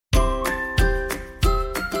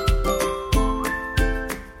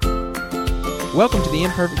Welcome to the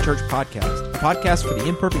Imperfect Church Podcast, a podcast for the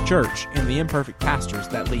imperfect church and the imperfect pastors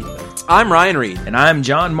that lead them. I'm Ryan Reed. And I'm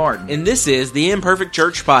John Martin. And this is the Imperfect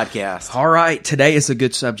Church Podcast. All right, today is a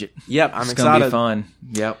good subject. Yep, I'm it's excited. It's going to be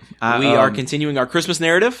fun. Yep. We are continuing our Christmas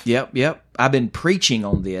narrative. Yep. I've been preaching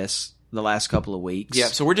on this the last couple of weeks.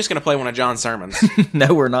 Yep, so we're just going to play one of John's sermons.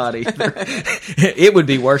 No, we're not either. It would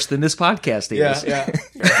be worse than this podcast is. Yeah.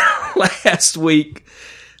 Last week,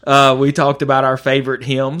 we talked about our favorite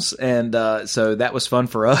hymns, and so that was fun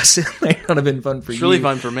for us. It may not have been fun for you. It's really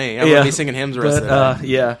fun for me. I'm going to be singing hymns the rest of the day.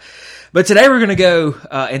 Yeah. But today we're going to go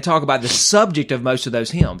and talk about the subject of most of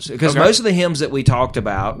those hymns. Because most of the hymns that we talked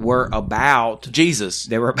about were about Jesus.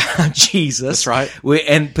 They were about Jesus. That's right.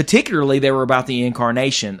 And particularly they were about the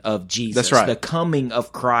incarnation of Jesus. That's right. The coming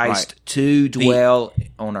of Christ to dwell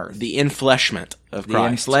on earth. The enfleshment of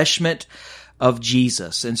Christ. The enfleshment of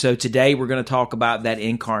Jesus. And so today we're going to talk about that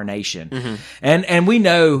incarnation. Mm-hmm. And we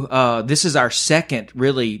know this is our second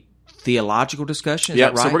really theological discussion. Is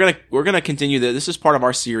that right? So we're gonna continue this is part of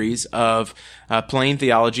our series of plain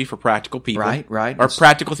theology for practical people. Right. Or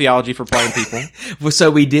practical theology for plain people. So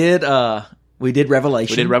we did Revelation. We did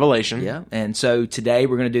Revelation. Yeah. And so today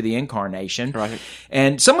we're going to do the incarnation. Right.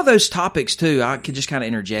 And some of those topics too, I could just kind of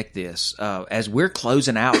interject this as we're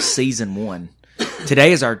closing out season 1.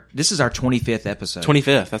 This is our 25th episode.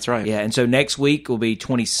 25th, that's right. Yeah, and so next week will be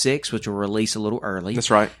 26, which will release a little early. That's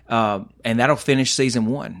right. And that'll finish season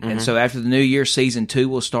 1. Mm-hmm. And so after the new year, season 2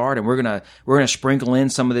 will start, and we're gonna sprinkle in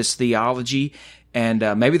some of this theology, and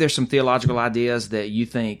maybe there's some theological ideas that you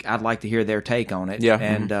think I'd like to hear their take on it. Yeah.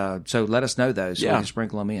 And so let us know those. So we can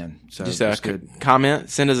sprinkle them in. So just comment,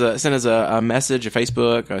 send us a message, a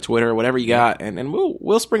Facebook, a Twitter, whatever you got, and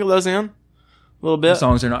we'll sprinkle those in. A little bit. As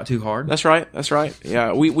long as they're not too hard. That's right.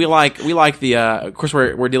 Yeah, we like the. Of course,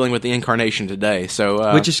 we're dealing with the incarnation today,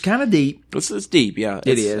 so which is kind of deep. It's deep. Yeah,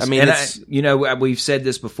 it is. I mean, we've said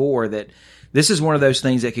this before that this is one of those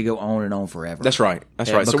things that could go on and on forever. That's right.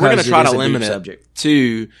 So we're going to try to limit it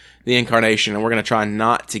to the incarnation, and we're going to try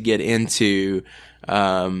not to get into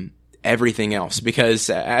everything else, because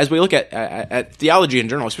as we look at theology in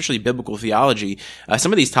general, especially biblical theology,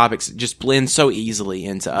 some of these topics just blend so easily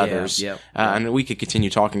into others. And we could continue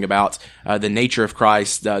talking about the nature of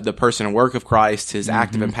Christ, the person and work of Christ, his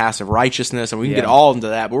active and passive righteousness, and we can get all into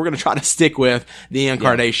that, but we're going to try to stick with the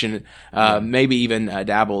incarnation, maybe even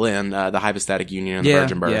dabble in the hypostatic union and the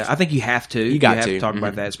virgin birth. Yeah, I think you have to. You have to talk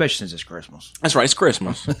about that, especially since it's Christmas. That's right, it's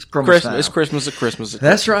Christmas. It's Christmas.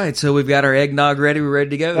 That's right. So we've got our eggnog ready. We're ready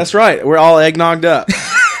to go. That's right. We're all eggnogged up.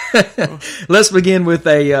 Let's begin with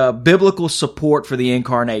a biblical support for the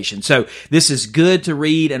incarnation. So this is good to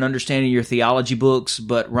read and understand in your theology books,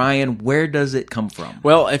 but Ryan, where does it come from?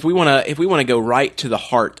 Well, if we want to go right to the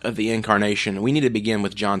heart of the incarnation, we need to begin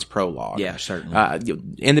with John's prologue. Yeah, certainly.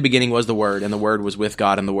 In the beginning was the Word, and the Word was with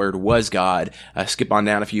God, and the Word was God. Skip on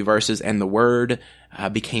down a few verses, and the Word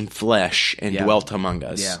became flesh and dwelt among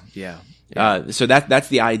us. Yeah. So that's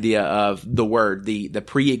the idea of the Word, the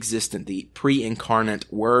pre-existent, the pre-incarnate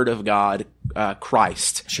Word of God,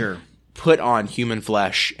 Christ. Sure. Put on human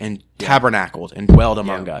flesh and tabernacled and dwelled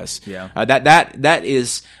among us. That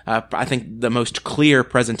is, I think, the most clear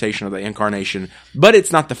presentation of the incarnation. But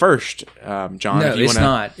it's not the first, John. No, it's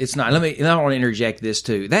not. It's not. I want to interject this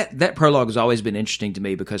too. That prologue has always been interesting to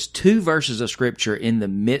me because 2 verses of Scripture in the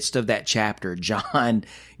midst of that chapter, John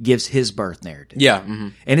gives his birth narrative. Yeah, mm-hmm.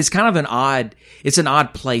 And it's kind of an odd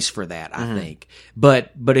place for that, I think.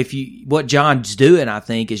 But what John's doing, I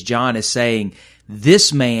think, is John is saying,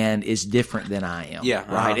 this man is different than I am. Yeah.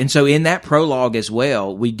 Right. And so in that prologue as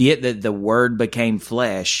well, we get that the Word became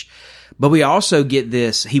flesh, but we also get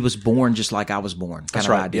this, he was born just like I was born. That's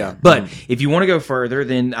right. Idea. Yeah. But if you want to go further,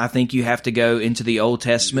 then I think you have to go into the Old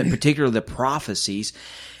Testament, particularly the prophecies.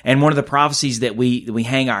 And one of the prophecies that we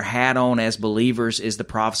hang our hat on as believers is the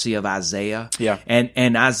prophecy of Isaiah. Yeah.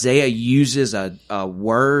 And Isaiah uses a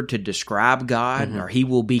word to describe God, or he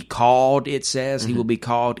will be called, it says, he will be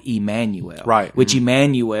called Emmanuel. Right. Which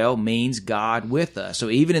Emmanuel means God with us. So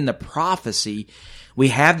even in the prophecy, we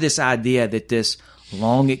have this idea that this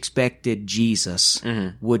long-expected Jesus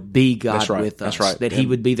would be God with us. That's right. That he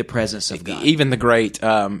would be the presence of God. Even the great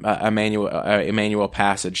Emmanuel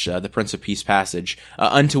passage, the Prince of Peace passage,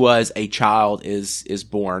 unto us a child is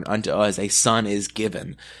born, unto us a son is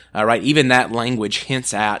given. Right? Even that language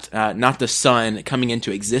hints at not the Son coming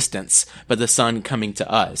into existence, but the Son coming to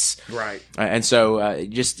us. Right. And so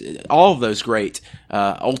just all of those great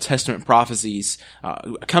Old Testament prophecies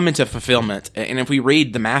come into fulfillment. And if we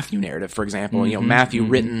read the Matthew narrative, for example, Matthew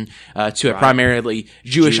written to a primarily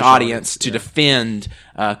Jewish audience to defend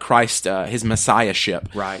Christ, his messiahship.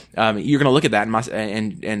 Right. You're going to look at that,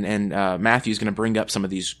 and Matthew's going to bring up some of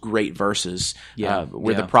these great verses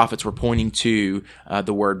where the prophets were pointing to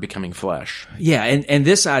the Word becoming flesh. Yeah, and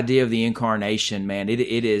this idea of the incarnation, man,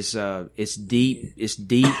 it's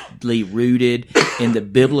deeply rooted in the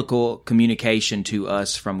biblical communication to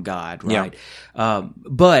us from God, right? Yeah.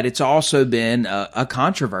 But it's also been a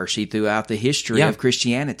controversy throughout the history of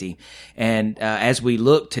Christianity. And as we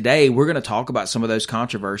look today, we're going to talk about some of those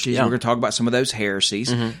controversies. We're going to talk about some of those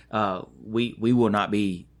heresies. We will not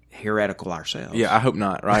be heretical ourselves. Yeah, I hope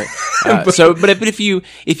not. Right. But if you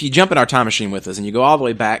jump in our time machine with us and you go all the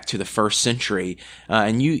way back to the first century,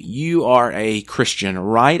 and you are a Christian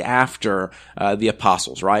right after the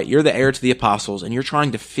apostles, right? You're the heir to the apostles, and you're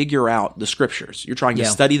trying to figure out the scriptures. You're trying to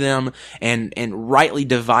study them and rightly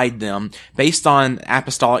divide them based on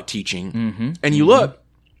apostolic teaching. And you look.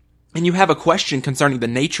 And you have a question concerning the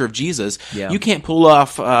nature of Jesus, you can't pull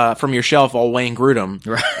off from your shelf old Wayne Grudem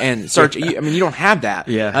and search. You don't have that.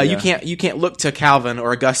 You can't look to Calvin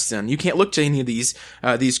or Augustine. You can't look to any of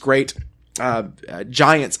these great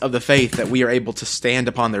giants of the faith that we are able to stand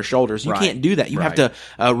upon their shoulders. You can't do that. You have to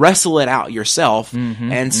wrestle it out yourself.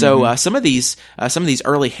 And so some of these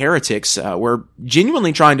early heretics were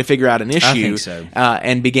genuinely trying to figure out an issue. I think so.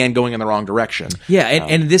 And began going in the wrong direction. Yeah,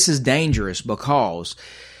 and this is dangerous because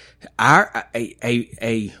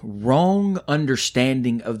a wrong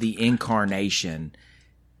understanding of the incarnation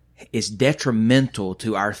is detrimental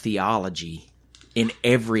to our theology in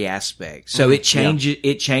every aspect. So it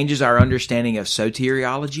changes our understanding of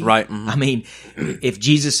soteriology. Right. I mean, if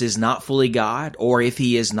Jesus is not fully God or if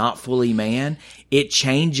he is not fully man, it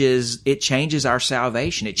changes our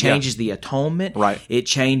salvation. It changes the atonement. Right. It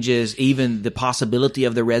changes even the possibility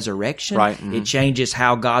of the resurrection. Right. It changes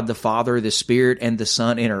how God the Father, the Spirit, and the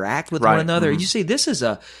Son interact with one another. You see, this is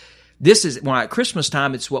when at Christmas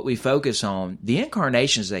time, it's what we focus on. The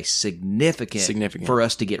incarnation is a significant for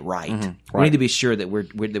us to get right. We need to be sure that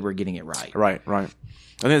we're getting it right. Right. I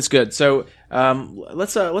think it's good. So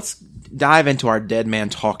let's dive into our dead man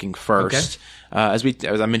talking first. Okay.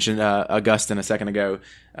 As I mentioned Augustine a second ago,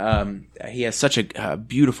 he has such a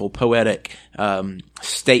beautiful poetic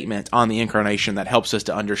statement on the incarnation that helps us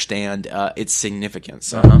to understand its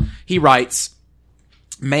significance. He writes,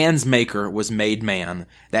 "Man's maker was made man,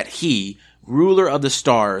 that he, ruler of the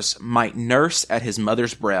stars, might nurse at his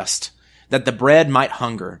mother's breast, that the bread might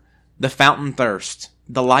hunger, the fountain thirst,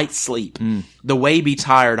 the light sleep, the way be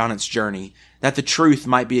tired on its journey, that the truth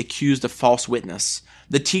might be accused of false witness,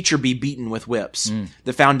 the teacher be beaten with whips,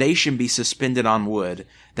 the foundation be suspended on wood,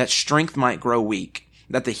 that strength might grow weak,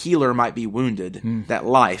 that the healer might be wounded, that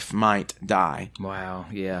life might die." Wow,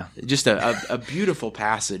 yeah. Just a beautiful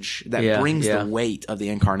passage that brings the weight of the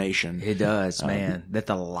incarnation. It does, man. That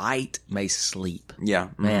the light may sleep. Yeah.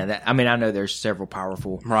 Man, I know there's several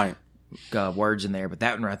powerful words in there, but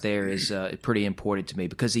that one right there is pretty important to me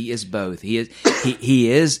because he is both. He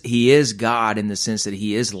is God in the sense that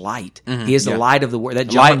he is light. He is the light of the world. That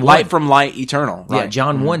John light from light, eternal. Right? Yeah,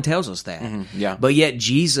 John 1 tells us that. But yet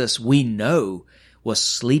Jesus, we know, was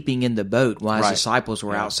sleeping in the boat while his disciples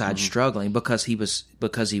were outside struggling because he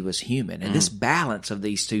was human. And this balance of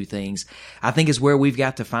these two things, I think, is where we've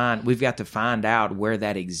got to find out where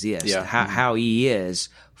that exists. Yeah. How he is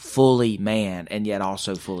fully man and yet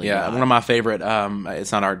also fully God. One of my favorite,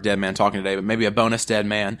 it's not our dead man talking today, but maybe a bonus dead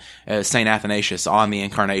man, St. Athanasius on the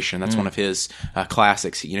incarnation. That's one of his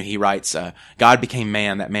classics. He writes, "God became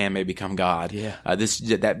man that man may become God." Yeah.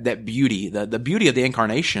 That beauty, the beauty of the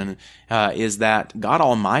incarnation is that God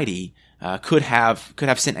Almighty could have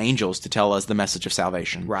sent angels to tell us the message of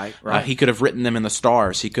salvation. Right. He could have written them in the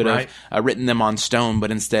stars. He could have written them on stone, but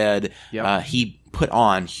instead he put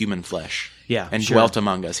on human flesh. And dwelt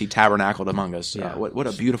among us. He tabernacled among us. What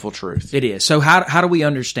a beautiful truth. It is. So how do we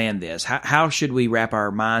understand this? How should we wrap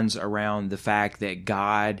our minds around the fact that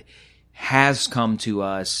God has come to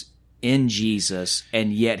us in Jesus,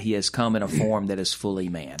 and yet he has come in a form that is fully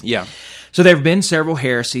man? Yeah. So there have been several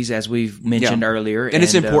heresies, as we've mentioned earlier. And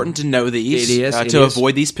it's important to know these to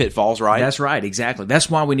avoid these pitfalls, right? That's right, exactly. That's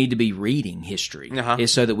why we need to be reading history,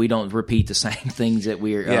 is so that we don't repeat the same things that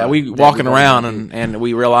we're... we walking around and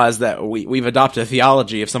we realize that we've adopted a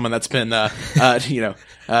theology of someone that's been, burned at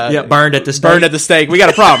the stake. Burned at the stake. We got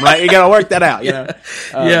a problem, right? You got to work that out, you know?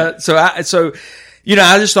 So I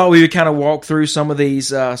just thought we would kind of walk through some of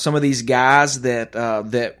these guys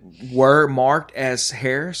that were marked as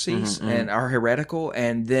heresies and are heretical,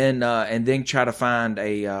 and then try to find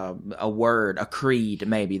a word, a creed,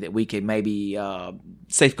 maybe that we could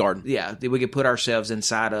safeguard. Yeah, that we could put ourselves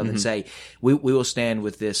inside of and say we will stand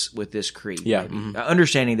with this creed. Yeah,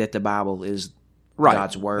 understanding that the Bible is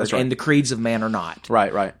God's word, and the creeds of man are not.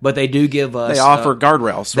 Right. But they do give us. They offer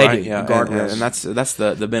guardrails. They right? do guardrails, and that's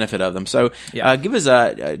the benefit of them. So, give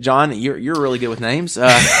us John. You're really good with names.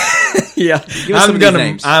 Yeah, give us some of these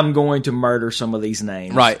names. I'm going to murder some of these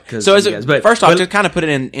names, right? So, first off, to kind of put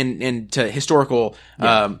it into historical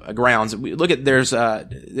grounds, we look at there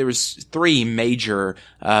was 3 major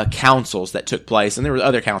councils that took place, and there were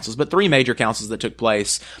other councils, but 3 major councils that took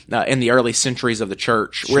place in the early centuries of the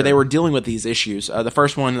church, where they were dealing with these issues. The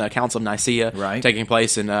first one, the Council of Nicaea, taking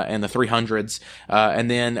place in the 300s, and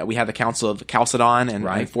then we had the Council of Chalcedon in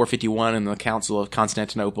 451, and the Council of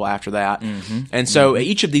Constantinople after that. And so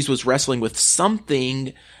each of these was wrestling with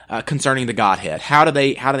something concerning the Godhead. How do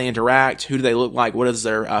they interact? Who do they look like? What is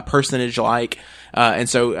their personage like? And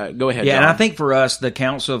so, go ahead. Yeah, John. and I think for us, the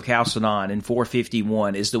Council of Chalcedon in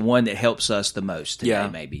 451 is the one that helps us the most today,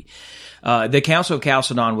 maybe. The Council of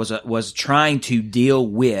Chalcedon was trying to deal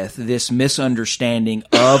with this misunderstanding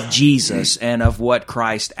of Jesus and of what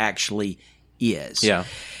Christ actually is. Yeah.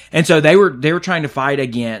 And so they were trying to fight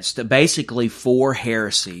against basically 4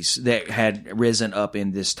 heresies that had risen up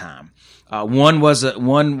in this time. One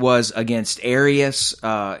was against Arius,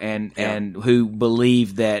 and who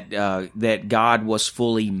believed that God was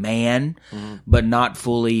fully man, but not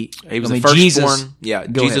fully. He was the firstborn.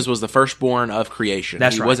 Jesus was the firstborn of creation.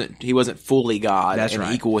 That's He wasn't fully God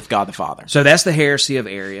and equal with God the Father. So that's the heresy of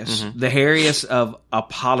Arius. The heresy of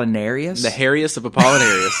Apollinarius. The heresy of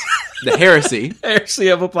Apollinarius. The heresy. Heresy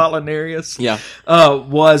of Apollinarius.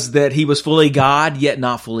 Was that he was fully God yet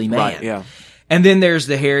not fully man. Right. Yeah. And then there's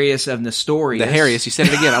the heresy of Nestorius. The heresy, you said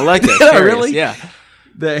it again. I like that. Really? Yeah.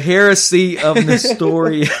 The heresy of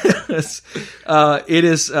Nestorius.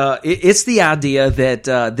 It's the idea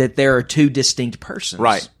that there are 2 distinct persons.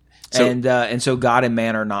 Right. So, and so God and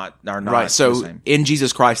man are not right. So the same. In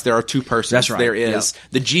Jesus Christ there are 2 persons. That's right. There is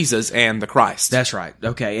the Jesus and the Christ. That's right.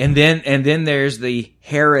 Okay. And then there's the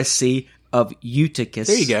heresy of Eutychus.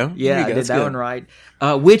 There you go. Yeah, I did that one right.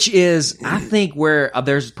 Which is, I think, where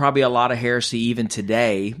there's probably a lot of heresy even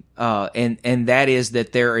today, and that is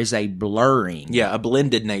that there is a blurring. Yeah, a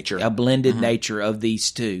blended nature. A blended nature of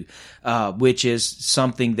these 2, which is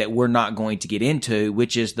something that we're not going to get into,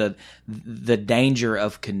 which is the danger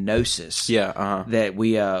of kenosis. Yeah, that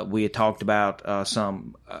we had talked about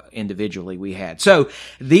some individually we had. So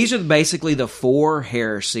these are basically the 4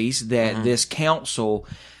 heresies that this council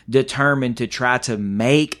determined to try to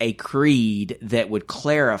make a creed that would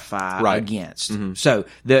clarify against. So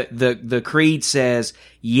the creed says,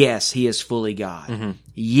 yes, he is fully God.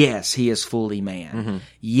 Yes, he is fully man.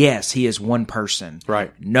 Yes, he is one person.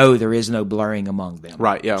 Right. No, there is no blurring among them.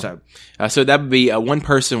 Right. Yeah. So that would be one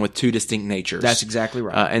person with 2 distinct natures. That's exactly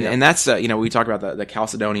right. And that's we talk about the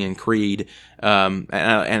Chalcedonian Creed, and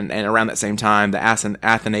around that same time the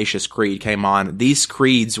Athanasius Creed came on. These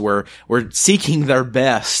creeds were seeking their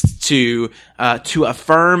best to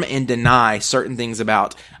affirm and deny certain things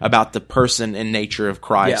about the person and nature of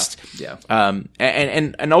Christ. Yeah.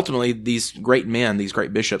 And ultimately these great men, these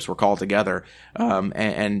great bishops were called together,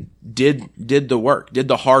 and did the work, did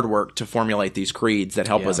the hard work to formulate these creeds that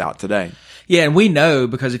help us out today. Yeah, and we know,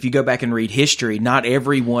 because if you go back and read history, not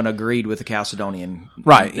everyone agreed with the Chalcedonian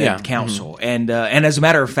Council. And as a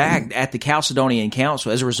matter of fact, at the Chalcedonian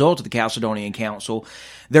Council, as a result of the Chalcedonian Council,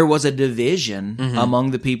 there was a division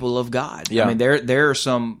among the people of God. Yeah. I mean, there are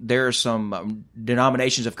some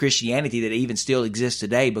denominations of Christianity that even still exist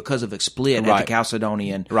today because of a split at the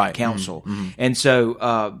Chalcedonian Council. And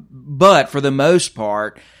so, but for the most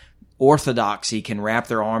part, Orthodoxy can wrap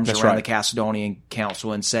their arms around the Chalcedonian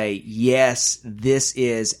Council and say, yes, this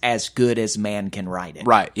is as good as man can write it.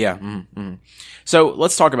 Right, yeah. So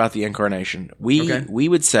let's talk about the Incarnation. We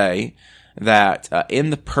would say that in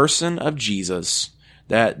the person of Jesus,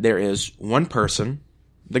 that there is one person,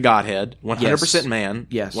 the Godhead, 100% man,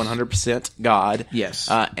 100% God,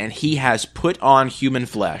 and he has put on human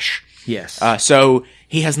flesh. Yes. So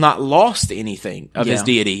he has not lost anything of his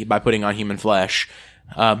deity by putting on human flesh,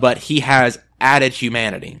 but he has added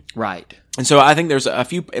humanity. Right. And so I think there's a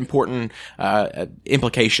few important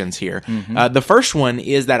implications here. The first one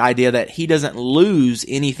is that idea that he doesn't lose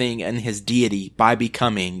anything in his deity by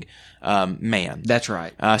becoming man. That's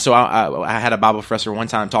right. So I had a Bible professor one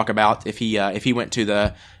time talk about if he went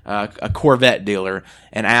to a Corvette dealer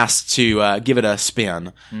and asked to give it a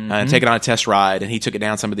spin and take it on a test ride, and he took it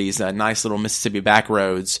down some of these nice little Mississippi back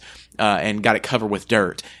roads. and got it covered with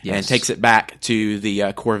dirt, and takes it back to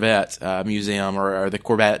the Corvette museum or the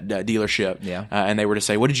Corvette dealership, and they were to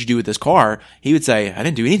say, "What did you do with this car?" He would say, "I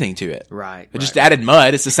didn't do anything to it. Right. I just added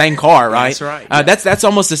mud. It's the same car, right? That's right. That's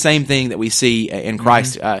almost the same thing that we see in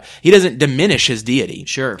Christ. He doesn't diminish his deity.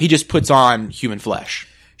 Sure. He just puts on human flesh.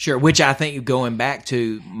 Sure, which I think, going back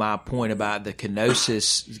to my point about the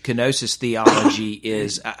kenosis theology,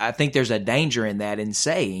 is I think there's a danger in that, in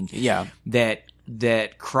saying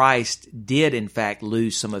that Christ did in fact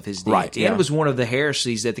lose some of his deity. Right, And it was one of the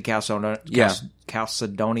heresies that the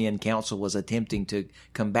Chalcedonian Council was attempting to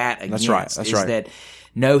combat against. That's right. That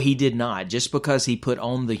no, he did not. Just because he put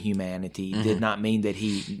on the humanity did not mean that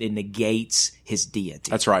it negates his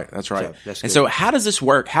deity. That's right. So, that's and so how does this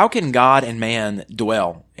work? How can God and man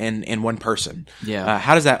dwell in one person? Yeah.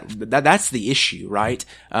 How does that's the issue, right?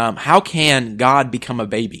 How can God become a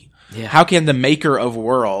baby? Yeah. How can the maker of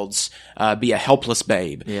worlds be a helpless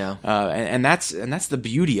babe? Yeah. And that's the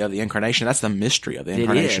beauty of the incarnation. That's the mystery of the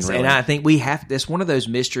incarnation. It is. Really. And I think that's one of those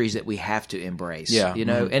mysteries that we have to embrace. Yeah. You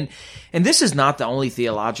know, and this is not the only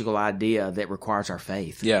theological idea that requires our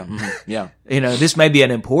faith. Yeah. Mm-hmm. Yeah. You know, this may be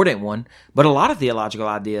an important one, but a lot of theological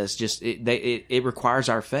ideas it requires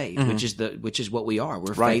our faith, which is what we are.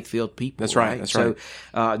 We're faith-filled people. That's right. That's right.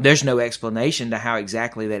 So there's no explanation to how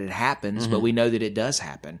exactly that it happens, but we know that it does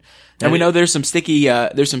happen. And we know there's some sticky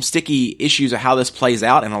issues of how this plays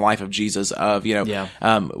out in the life of Jesus.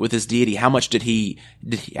 With his deity, how much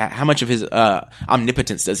how much of his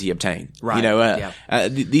omnipotence does he obtain? Right. You know,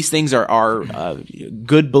 these things are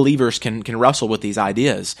good believers can wrestle with these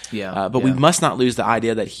ideas. But we must not lose the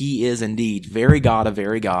idea that he is indeed very God of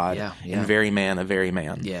very God, and very man of very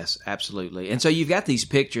man. Yes, absolutely. And so you've got these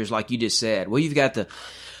pictures, like you just said. Well, you've got the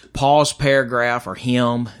Paul's paragraph or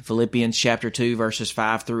hymn, Philippians chapter 2, verses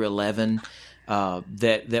 5 through 11,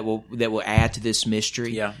 that will add to this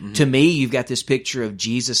mystery. Yeah. Mm-hmm. To me, you've got this picture of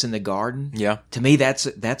Jesus in the garden. Yeah. To me, that's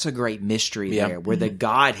a great mystery there, where the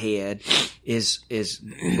Godhead is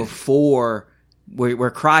before,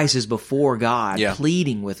 where Christ is before God,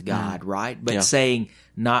 pleading with God, right? But saying,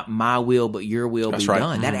 "Not my will, but your will be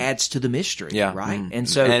done." That adds to the mystery, right? And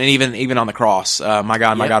so, and even on the cross, my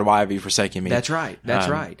God, why have you forsaken me? That's right. That's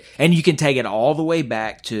right. And you can take it all the way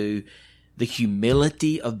back to the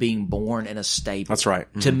humility of being born in a stable. That's right.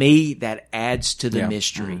 Mm-hmm. To me, that adds to the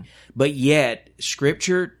mystery. Mm-hmm. But yet,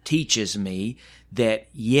 Scripture teaches me that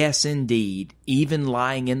yes, indeed, even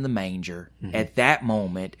lying in the manger, at that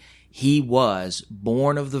moment, he was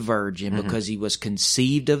born of the Virgin because he was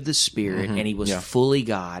conceived of the Spirit and he was fully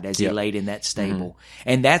God as he laid in that stable.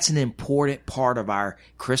 And that's an important part of our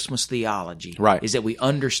Christmas theology. Right. Is that we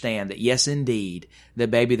understand that yes, indeed, the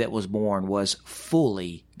baby that was born was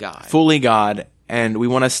fully God. Fully God. And we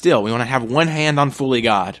want to have one hand on fully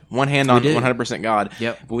God, one hand on 100% God.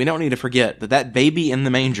 Yep. But we don't need to forget that baby in the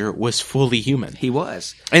manger was fully human. He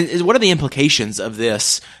was. And what are the implications of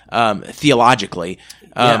this theologically?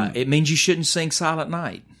 It means you shouldn't sing Silent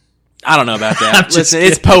Night. I don't know about that. Listen,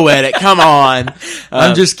 it's poetic. Come on.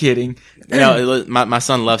 I'm just kidding. You know, my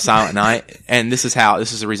son loves Silent Night, and this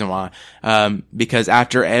is the reason why. Because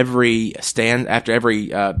after every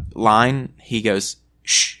line, he goes,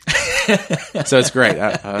 shh. So it's great.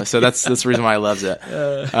 So that's the reason why he loves it.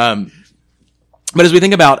 But as we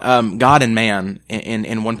think about God and man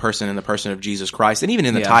in one person, in the person of Jesus Christ, and even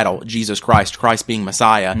in the title, Jesus Christ, Christ being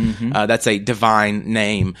Messiah, that's a divine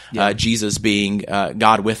name. Jesus being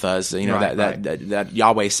God with us, you know, that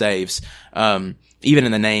Yahweh saves. Even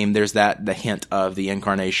in the name, there's the hint of the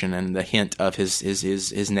incarnation and the hint of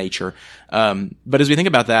his nature. But as we think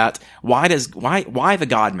about that, why the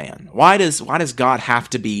God man? Why does God have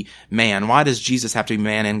to be man? Why does Jesus have to be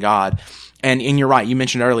man and God? And you're right. You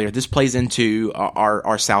mentioned earlier, this plays into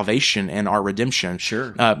our salvation and our redemption.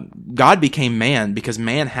 Sure. God became man because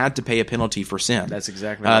man had to pay a penalty for sin. That's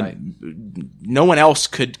exactly right. No one else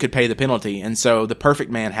could pay the penalty. And so the perfect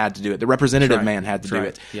man had to do it. The representative man had to do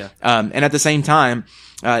it. Yeah. And at the same time,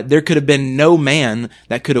 there could have been no man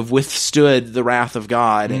that could have withstood the wrath of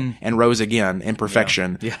God and rose again in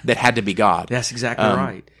perfection. That had to be God. That's exactly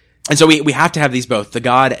right. And so we have to have these both. The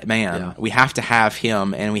God-man. Yeah. We have to have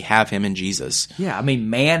him, and we have him in Jesus. Yeah, I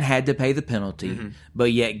mean, man had to pay the penalty,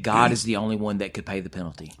 but yet God is the only one that could pay the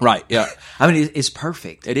penalty. Right, yeah. I mean, it's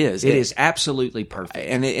perfect. It is. It is absolutely perfect.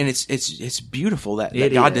 And it's beautiful that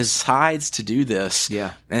God decides to do this.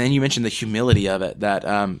 Yeah. And then you mentioned the humility of it, that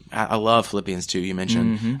I love Philippians 2. You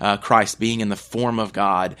mentioned Christ being in the form of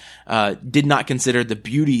God, did not consider the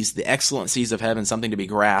beauties, the excellencies of heaven something to be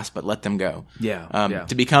grasped, but let them go. Yeah.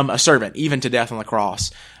 To become a servant, even to death on the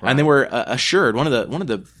cross. Right. And then we're assured, one of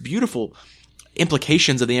the beautiful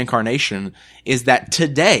implications of the incarnation is that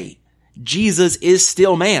today Jesus is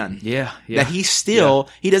still man. Yeah. That he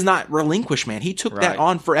does not relinquish man. He took that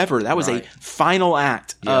on forever. That was a final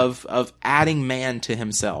act of adding man to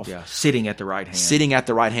himself. Yeah. Sitting at the right hand. Sitting at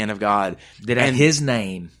the right hand of God. That at his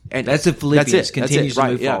name. And that's the Philippians continues to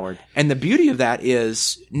move forward. And the beauty of that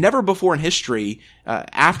is never before in history,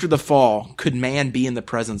 after the fall, could man be in the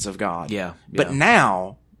presence of God. Yeah. But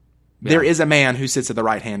now, there is a man who sits at the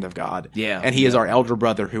right hand of God. Yeah. And he is our elder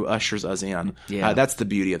brother who ushers us in. Yeah. That's the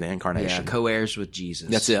beauty of the Incarnation. Yeah, co-heirs with Jesus.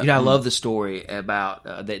 That's it. I love the story about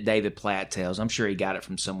that David Platt tells. I'm sure he got it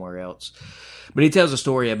from somewhere else. But he tells a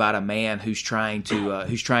story about a man who's trying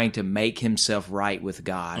to make himself right with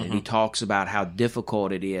God. And he talks about how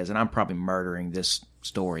difficult it is. And I'm probably murdering this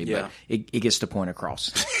story, but it gets the point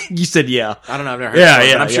across. You said, yeah. I don't know. I've never heard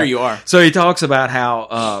it, but I'm sure you are. So he talks about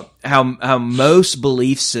how most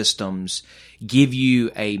belief systems give you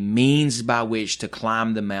a means by which to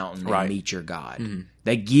climb the mountain and meet your God. Mm-hmm.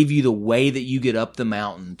 They give you the way that you get up the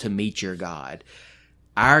mountain to meet your God.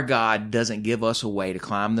 Our God doesn't give us a way to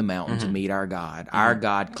climb the mountain to meet our God. Our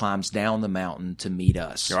God climbs down the mountain to meet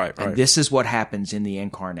us. Right. And this is what happens in the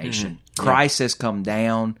Incarnation. Christ has come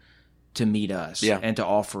down to meet us and to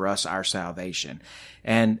offer us our salvation.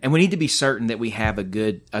 And we need to be certain that we have a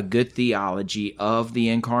good theology of the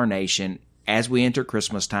Incarnation as we enter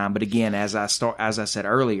Christmas time. But again, as I said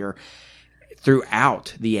earlier,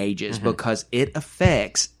 throughout the ages, because it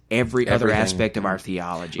affects every other aspect of our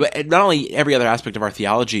theology. But not only every other aspect of our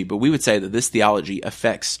theology, but we would say that this theology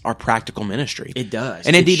affects our practical ministry. It does.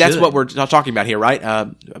 And indeed, that's what we're talking about here,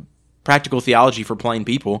 right? Practical theology for plain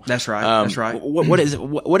people. That's right. That's right.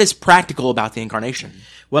 What is practical about the Incarnation?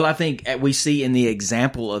 Well, I think we see in the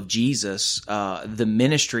example of Jesus, the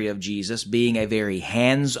ministry of Jesus being a very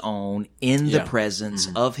hands-on, in the presence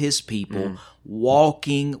of his people,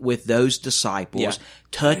 walking with those disciples,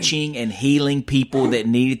 touching and healing people that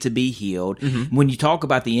needed to be healed. When you talk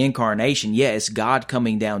about the Incarnation, it's God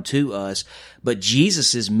coming down to us, but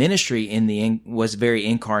Jesus' ministry was very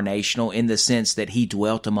incarnational in the sense that he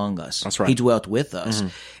dwelt among us. That's right. He dwelt with us.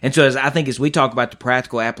 And so as we talk about the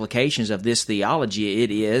practical applications of this theology,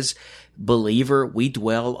 it is, believer, we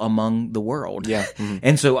dwell among the world. Yeah.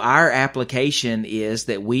 And so our application is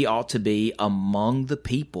that we ought to be among the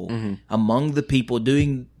people,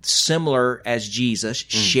 doing similar as Jesus,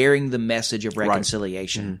 sharing the message of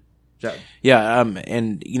reconciliation. So,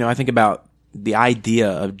 and I think about the idea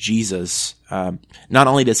of Jesus. Not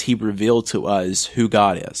only does he reveal to us who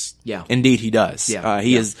God is, indeed he does.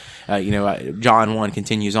 He is. John 1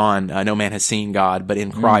 continues on. No man has seen God, but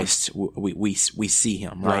in Christ we see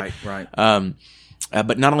him. Right.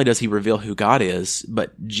 But not only does he reveal who God is,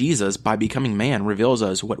 but Jesus, by becoming man, reveals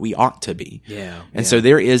us what we ought to be. And so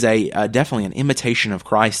there is definitely an imitation of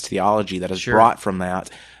Christ theology that is brought from that.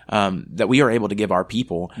 That we are able to give our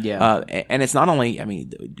people. And it's not only,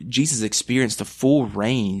 Jesus experienced the full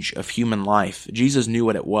range of human life. Jesus knew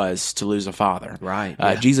what it was to lose a father.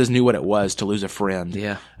 Jesus knew what it was to lose a friend.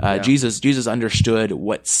 Jesus understood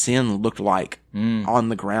what sin looked like on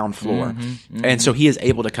the ground floor. And so he is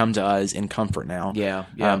able to come to us in comfort now.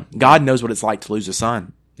 God knows what it's like to lose a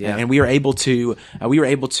son. And we are able to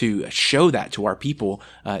show that to our people.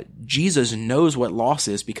 Jesus knows what loss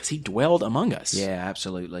is because he dwelled among us.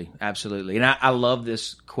 Absolutely. And I love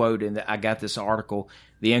this quote, and I got this article,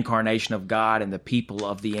 The Incarnation of God and the People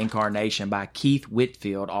of the Incarnation by Keith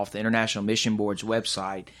Whitfield off the International Mission Board's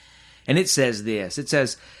website. And it says this,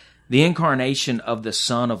 the incarnation of the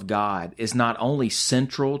Son of God is not only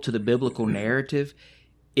central to the biblical narrative,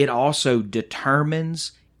 it also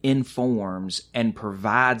determines, informs, and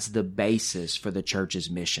provides the basis for the church's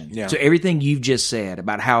mission. So everything you've just said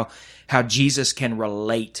about how Jesus can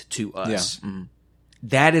relate to us,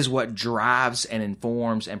 that is what drives and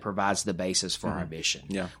informs and provides the basis for our mission.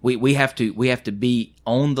 We have to be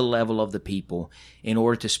on the level of the people in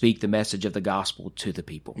order to speak the message of the gospel to the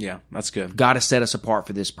people. That's good. God has set us apart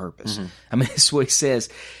for this purpose. That's what he says,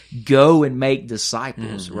 go and make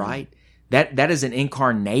disciples, right? That is an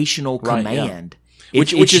incarnational command.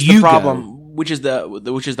 Which is the problem. Which is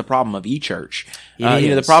the problem of e-church.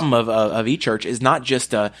 The problem of e-church is not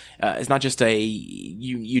just you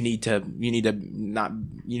need to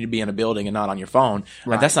be in a building and not on your phone.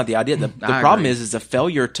 That's not the idea. The problem is a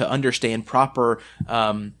failure to understand proper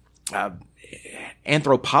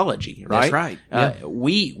anthropology, right? That's right.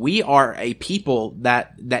 We are a people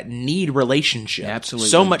that need relationship. Absolutely.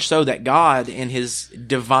 So much so that God in his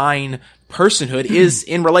divine personhood is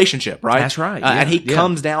in relationship, right? That's right. And he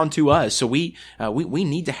comes down to us. So we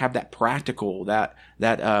need to have that practical, that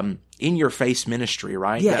in your face ministry,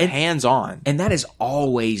 right? That hands on. And that has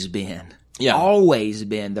always been always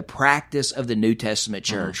been the practice of the New Testament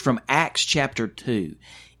church. From Acts chapter 2,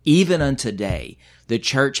 even unto today, the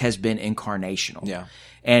church has been incarnational. Yeah.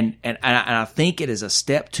 And I think it is a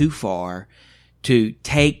step too far to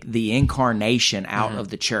take the incarnation out of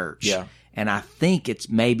the church. Yeah. And I think it's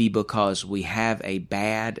maybe because we have a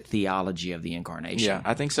bad theology of the incarnation. Yeah,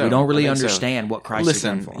 I think so. We don't really understand what Christ has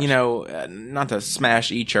done for us. Not to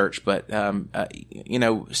smash e-church, but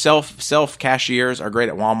self cashiers are great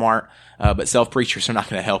at Walmart, but self preachers are not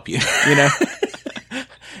going to help you.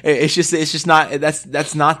 It's just not.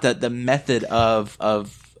 That's not the method of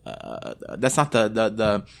that's not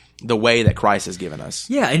the way that Christ has given us.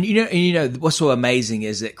 Yeah, and what's so amazing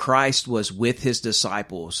is that Christ was with his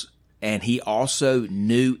disciples. And he also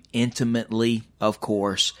knew intimately, of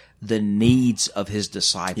course, the needs of his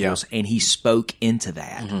disciples, and he spoke into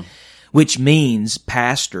that, which means,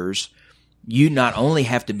 pastors, you not only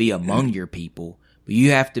have to be among your people, but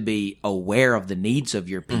you have to be aware of the needs of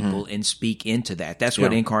your people and speak into that. That's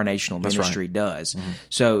what incarnational ministry does.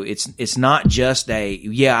 So it's not just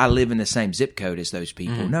I live in the same zip code as those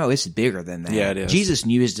people. No, it's bigger than that. Yeah, it is. Jesus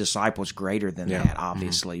knew his disciples greater than that,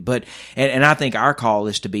 obviously. But and I think our call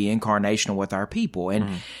is to be incarnational with our people.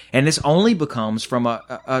 And this only becomes from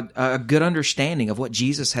a good understanding of what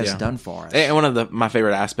Jesus has done for us. And one of my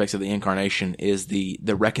favorite aspects of the incarnation is the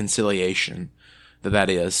reconciliation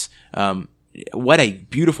that is. What a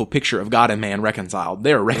beautiful picture of God and man reconciled.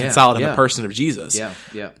 They're reconciled in the person of Jesus. Yeah,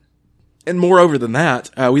 yeah. And moreover than that,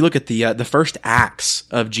 we look at the first acts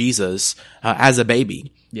of Jesus as a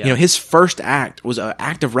baby. Yeah. His first act was an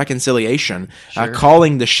act of reconciliation,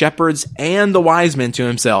 calling the shepherds and the wise men to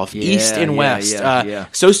himself, east and west.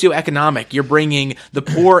 Socioeconomic, you're bringing the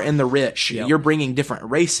poor and the rich. You're bringing different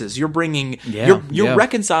races. You're bringing you're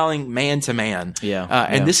reconciling man to man.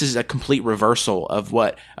 And this is a complete reversal of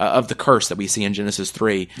of the curse that we see in Genesis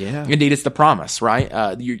 3. Yeah. Indeed, it's the promise,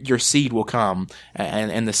 right? Your seed will come,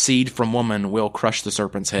 and the seed from woman will crush the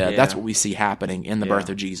serpent's head. That's what we see happening in the birth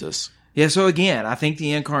of Jesus. Yeah, so again, I think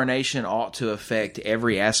the incarnation ought to affect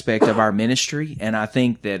every aspect of our ministry, and I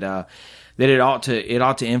think that it ought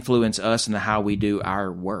to influence us in how we do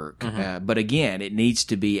our work. But again, it needs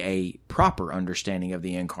to be a proper understanding of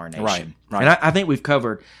the incarnation. Right. And I think we've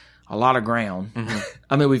covered a lot of ground.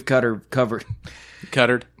 I mean, we've covered.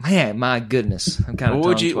 Man, my goodness, I'm kind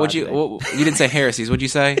of. You didn't say heresies. What'd you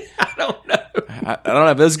say? I don't know. I don't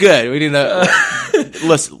know, but it's good. We need to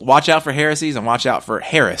listen. Watch out for heresies and watch out for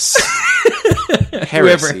Harris.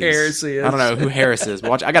 Whoever heresy is. I don't know who Harris is.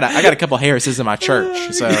 I got a couple Harrises in my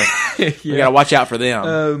church, so we got to watch out for them.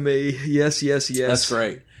 Oh me, yes. That's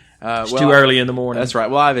great. It's too early in the morning. That's right.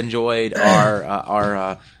 Well, I've enjoyed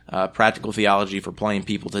our practical theology for plain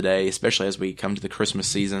people today, especially as we come to the Christmas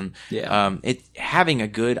season. Yeah. Having a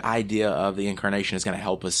good idea of the incarnation is going to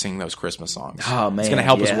help us sing those Christmas songs. Oh man, it's going to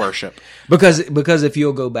help us worship. Because if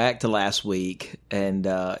you'll go back to last week and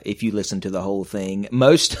if you listen to the whole thing,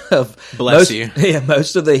 most of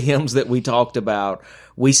the hymns that we talked about,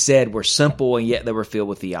 we said were simple and yet they were filled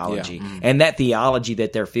with theology. Yeah. And that theology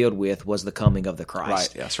that they're filled with was the coming of the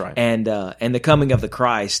Christ. Right, that's right. And the coming of the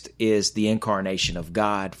Christ is the incarnation of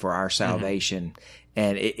God for our salvation.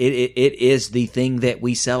 And it is the thing that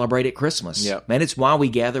we celebrate at Christmas. Yep. Man, it's why we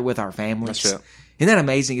gather with our families. That's right. Isn't that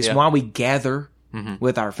amazing? It's why we gather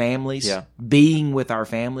with our families. Yeah. Being with our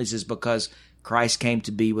families is because Christ came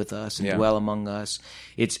to be with us and dwell among us.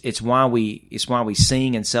 It's why we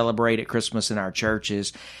sing and celebrate at Christmas in our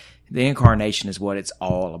churches. The incarnation is what it's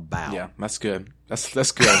all about. Yeah, that's good.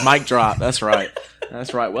 That's good. Mic drop. That's right.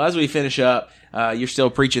 That's right. Well, as we finish up, you're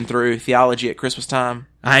still preaching through theology at Christmas time.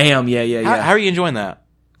 I am. Yeah. How are you enjoying that?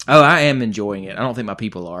 Oh, I am enjoying it. I don't think my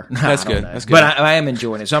people are. That's good. That's good. But I am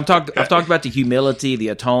enjoying it. So I've talked about the humility, the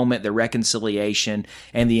atonement, the reconciliation,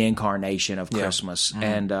 and the incarnation of Christmas.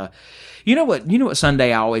 And you know what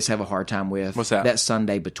Sunday I always have a hard time with? What's that? That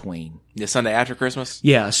Sunday between. The Sunday after Christmas?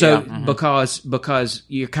 Yeah. So because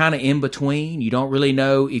you're kind of in between, you don't really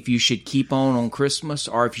know if you should keep on Christmas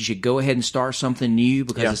or if you should go ahead and start something new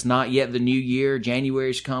because it's not yet the new year.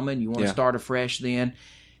 January's coming. You want to start afresh then.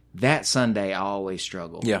 That Sunday, I always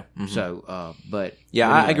struggle. Yeah. So, but yeah,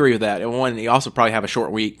 anyway. I agree with that. And one, you also probably have a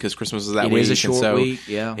short week because Christmas is that week. It is a short week.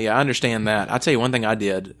 Yeah. Yeah, I understand that. I'll tell you one thing I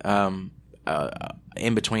did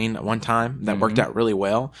in between one time that worked out really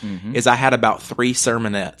well is I had about 3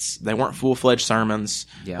 sermonettes. They weren't full-fledged sermons.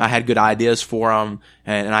 Yeah. I had good ideas for them,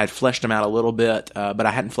 and I had fleshed them out a little bit, but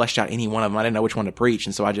I hadn't fleshed out any one of them. I didn't know which one to preach,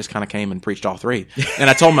 and so I just kind of came and preached all 3. And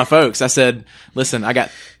I told my folks, I said, listen, I got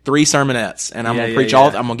 3 sermonettes, and I'm going to preach all.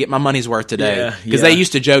 I'm going to get my money's worth today. Because they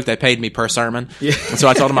used to joke they paid me per sermon. Yeah. And so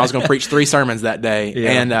I told them I was going to preach 3 sermons that day.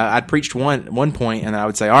 Yeah. And I'd preached one point, and I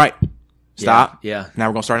would say, all right, Stop. Yeah. Now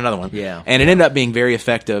we're going to start another one. Yeah. And it ended up being very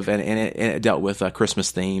effective, and it dealt with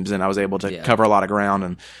Christmas themes, and I was able to cover a lot of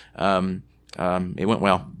ground, and it went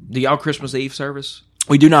well. Do y'all Christmas Eve service?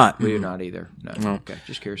 We do not. We do not either. No. Okay,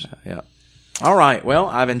 just curious. Yeah. All right. Well,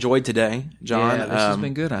 I've enjoyed today, John. Yeah, this has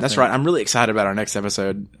been good. That's right. I'm really excited about our next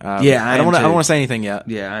episode. I don't want to say anything yet.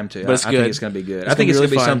 Yeah, I am too. But it's good. I think it's going to be good. I think it's going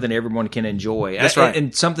to be something everyone can enjoy. That's right,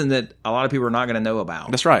 and something that a lot of people are not going to know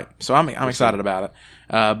about. That's right. So I'm excited about it.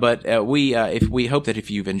 But we hope that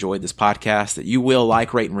if you've enjoyed this podcast, that you will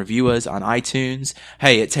like, rate, and review us on iTunes.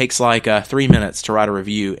 Hey, it takes like 3 minutes to write a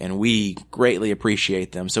review, and we greatly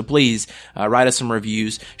appreciate them. So please write us some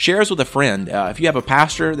reviews. Share us with a friend. If you have a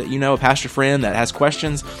pastor that you know, a pastor friend that has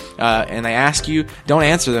questions, and they ask you, don't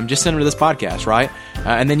answer them. Just send them to this podcast, right?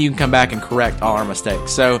 And then you can come back and correct all our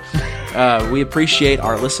mistakes. So we appreciate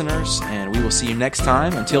our listeners, and we will see you next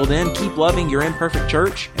time. Until then, keep loving your imperfect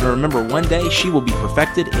church, and remember, one day she will be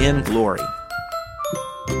perfected in glory.